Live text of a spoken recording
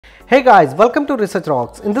Hey guys, welcome to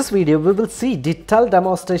ResearchRocks. In this video, we will see detailed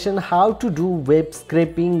demonstration how to do web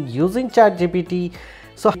scraping using ChatGPT.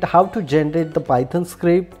 So how to generate the Python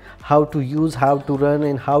script, how to use, how to run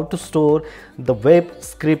and how to store the web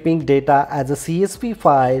scraping data as a CSV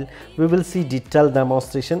file. We will see detailed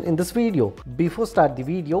demonstration in this video. Before start the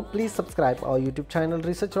video, please subscribe our YouTube channel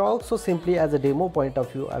ResearchRocks. So simply as a demo point of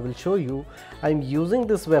view, I will show you. I'm using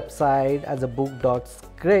this website as a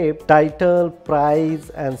book.scrape, title,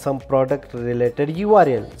 price and some product related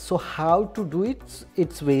URL. So how to do it?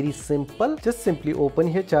 It's very simple. Just simply open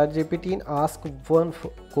here ChatGPT and ask one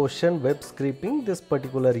question, web scraping this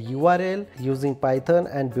particular URL using Python,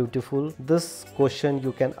 and beautiful this question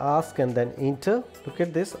you can ask and then enter. Look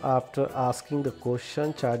at this. After asking the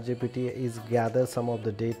question, ChatGPT is gather some of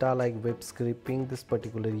the data like web scraping this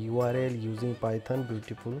particular URL using Python.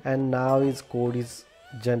 Beautiful. And now its code is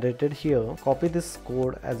generated here. Copy this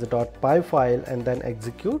code as a .py file and then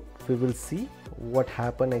execute. We will see what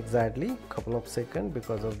happened exactly. Couple of seconds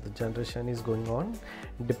because of the generation is going on.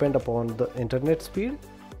 Depend upon the internet speed.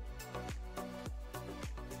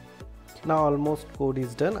 Now almost code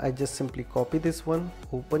is done. I just simply copy this one,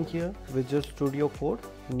 open here Visual Studio Code,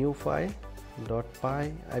 new file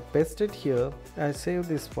 .py. I paste it here. I save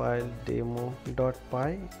this file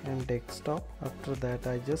demo.py and desktop. After that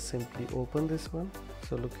I just simply open this one.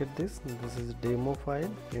 So look at this. This is demo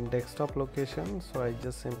file in desktop location. So I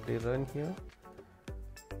just simply run here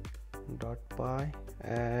 .py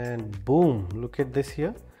and boom, look at this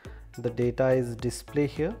here. The data is display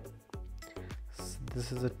here.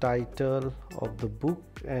 This is a title of the book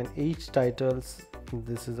and each titles,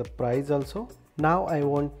 this is a price also. Now I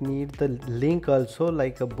need the link also,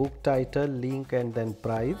 like a book title, link and then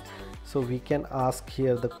price. So we can ask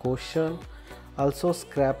here the question, also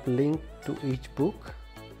scrap link to each book.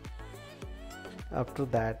 After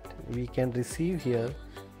that we can receive here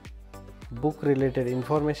book related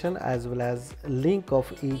information as well as link of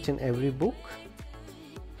each and every book,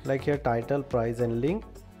 like here title, price and link.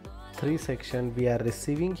 3 sections we are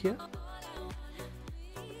receiving here.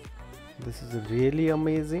 This is really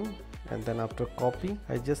amazing. And then after copy,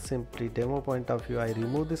 I just simply demo point of view, I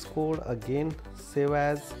remove this code, again save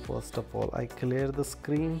as. First of all I clear the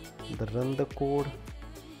screen, run the code.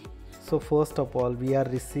 So first of all we are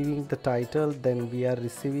receiving the title, then we are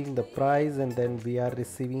receiving the price and then we are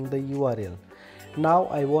receiving the URL. Now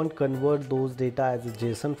I want convert those data as a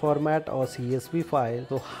JSON format or CSV file.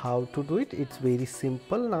 So how to do it? It's very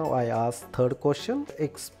simple. Now I ask third question,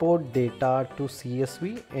 export data to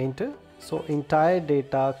CSV, enter. So entire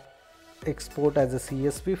data export as a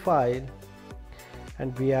CSV file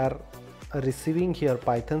and we are receiving here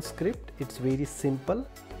Python script. It's very simple.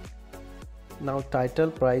 Now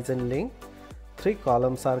title, price and link, 3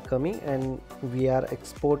 columns are coming and we are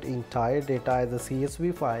export entire data as a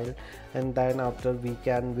CSV file, and then after we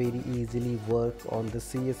can very easily work on the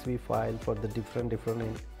CSV file for the different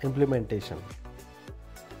implementation.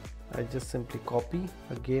 I just simply copy,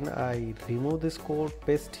 again I remove this code,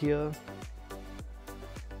 paste here,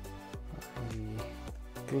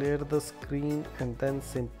 I clear the screen and then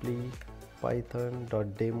simply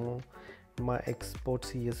python.demo. My export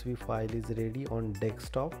CSV file is ready on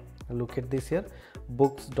desktop. Look at this here,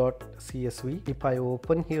 books.csv. If I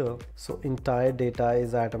open here, so entire data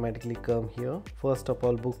is automatically come here. First of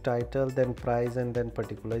all book title, then price and then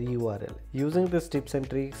particular URL. Using these tips and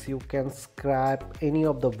tricks you can scrap any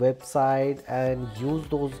of the website and use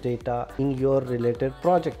those data in your related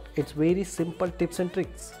project. It's very simple tips and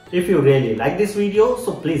tricks. If you really like this video,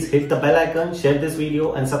 so please hit the bell icon, share this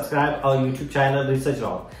video and subscribe our YouTube channel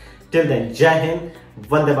ResearchRocks. Till then, Jai Hind,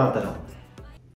 Vande Mataram.